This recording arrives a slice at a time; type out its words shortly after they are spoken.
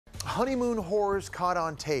honeymoon horrors caught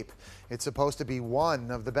on tape. It's supposed to be one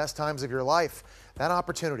of the best times of your life. That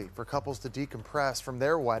opportunity for couples to decompress from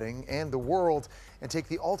their wedding and the world and take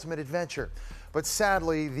the ultimate adventure. But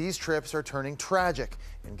sadly, these trips are turning tragic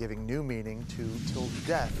and giving new meaning to "till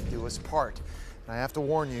death do us part." And I have to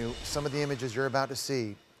warn you, some of the images you're about to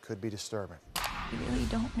see could be disturbing. We really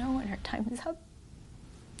don't know when our time is up.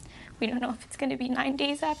 We don't know if it's going to be 9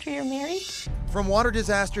 days after you're married. From water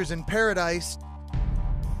disasters in paradise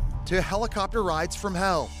to helicopter rides from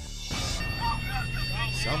hell.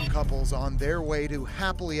 Some couples on their way to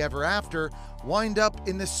happily ever after wind up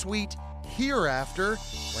in the sweet hereafter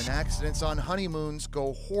when accidents on honeymoons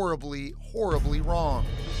go horribly, horribly wrong.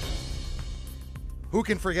 Who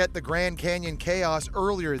can forget the Grand Canyon chaos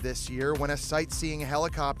earlier this year when a sightseeing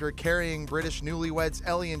helicopter carrying British newlyweds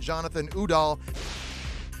Ellie and Jonathan Udall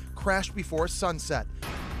crashed before sunset.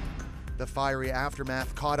 The fiery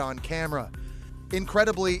aftermath caught on camera.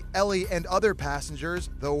 Incredibly, Ellie and other passengers,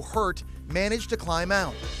 though hurt, managed to climb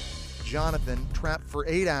out. Jonathan, trapped for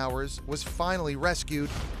 8 hours, was finally rescued,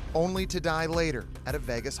 only to die later at a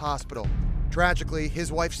Vegas hospital. Tragically,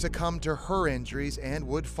 his wife succumbed to her injuries and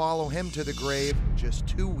would follow him to the grave just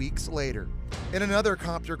 2 weeks later. In another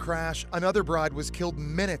copter crash, another bride was killed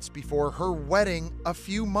minutes before her wedding a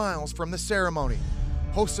few miles from the ceremony.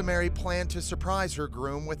 Host Mary planned to surprise her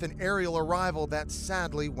groom with an aerial arrival that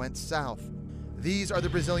sadly went south. These are the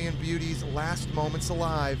Brazilian beauty's last moments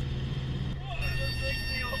alive.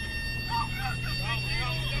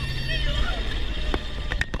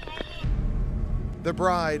 The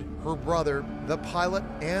bride, her brother, the pilot,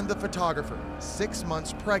 and the photographer, 6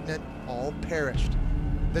 months pregnant, all perished.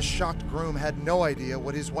 The shocked groom had no idea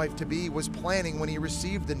what his wife-to-be was planning when he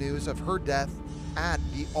received the news of her death at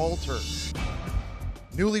the altar.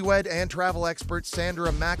 Newlywed and travel expert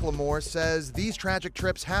Sandra McLemore says these tragic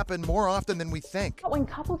trips happen more often than we think. When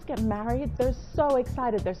couples get married, they're so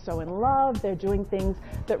excited, they're so in love, they're doing things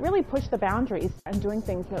that really push the boundaries and doing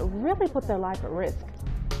things that really put their life at risk.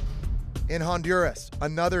 In Honduras,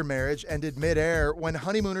 another marriage ended mid-air when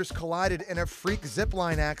honeymooners collided in a freak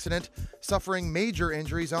zipline accident, suffering major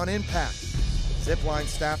injuries on impact. Zipline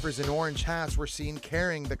staffers in orange hats were seen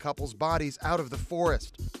carrying the couple's bodies out of the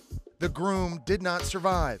forest. The groom did not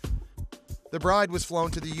survive. The bride was flown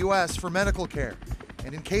to the U.S. for medical care.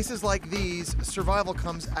 And in cases like these, survival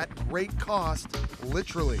comes at great cost,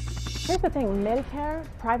 literally. Here's the thing, Medicare,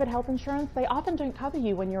 private health insurance, they often don't cover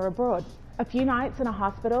you when you're abroad. A few nights in a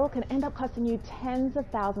hospital can end up costing you tens of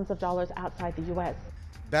thousands of dollars outside the U.S.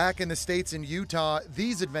 Back in the States in Utah,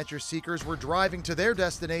 these adventure seekers were driving to their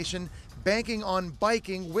destination, banking on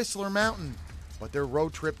biking Whistler Mountain. But their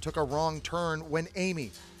road trip took a wrong turn when Amy,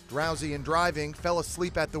 drowsy and driving, fell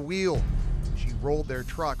asleep at the wheel. She rolled their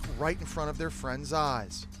truck right in front of their friend's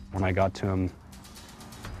eyes. When I got to them,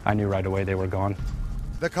 I knew right away they were gone.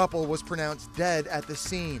 The couple was pronounced dead at the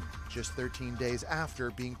scene, just 13 days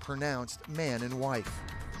after being pronounced man and wife.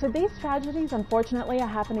 So these tragedies, unfortunately, are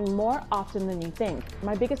happening more often than you think.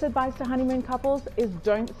 My biggest advice to honeymoon couples is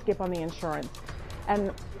don't skip on the insurance.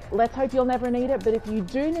 And let's hope you'll never need it, but if you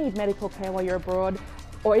do need medical care while you're abroad,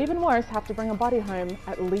 or even worse, have to bring a body home,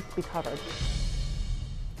 at least be covered.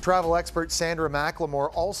 Travel expert Sandra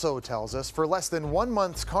McLemore also tells us for less than 1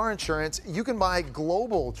 month's car insurance, you can buy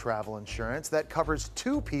global travel insurance that covers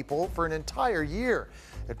 2 people for an entire year.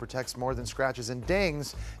 It protects more than scratches and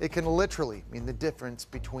dings. It can literally mean the difference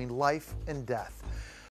between life and death.